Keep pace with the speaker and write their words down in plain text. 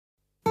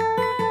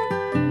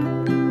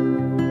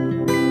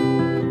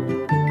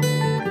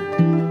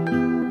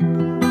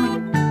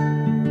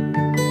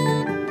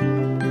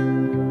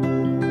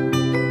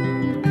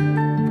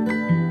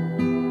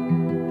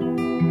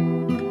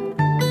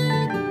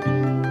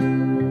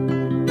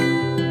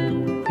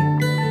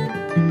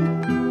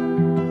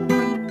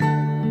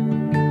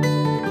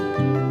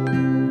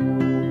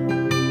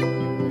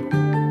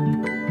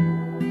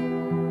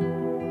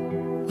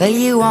Well,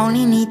 you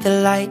only need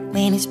the light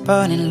when it's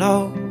burning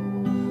low.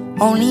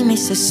 Only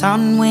miss the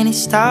sun when it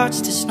starts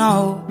to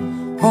snow.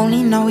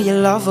 Only know you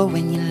love her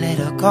when you let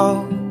her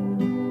go.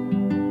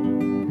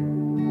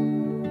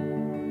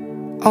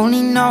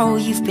 Only know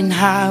you've been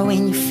high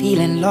when you're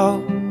feeling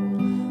low.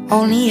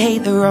 Only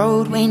hate the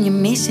road when you're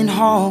missing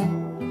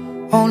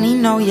home. Only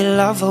know you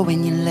love her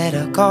when you let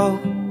her go.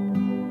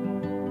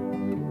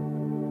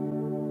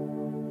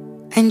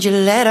 And you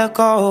let her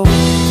go.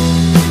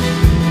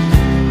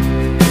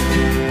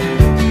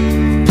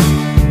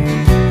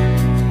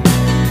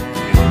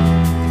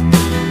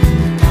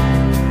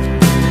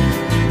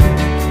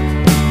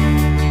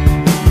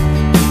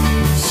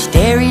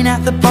 Staring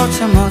at the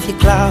bottom of your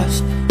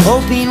glass,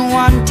 hoping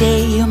one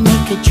day you'll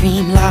make a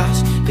dream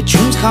last. But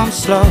dreams come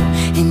slow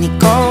and they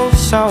go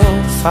so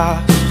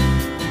fast.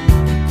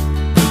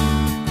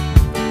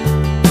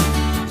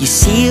 You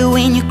see it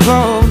when you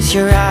close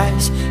your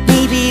eyes.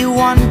 Maybe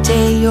one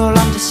day you'll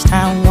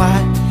understand why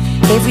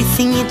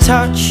everything you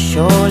touch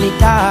surely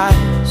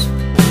dies.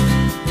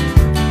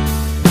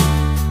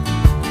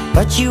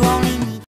 But you only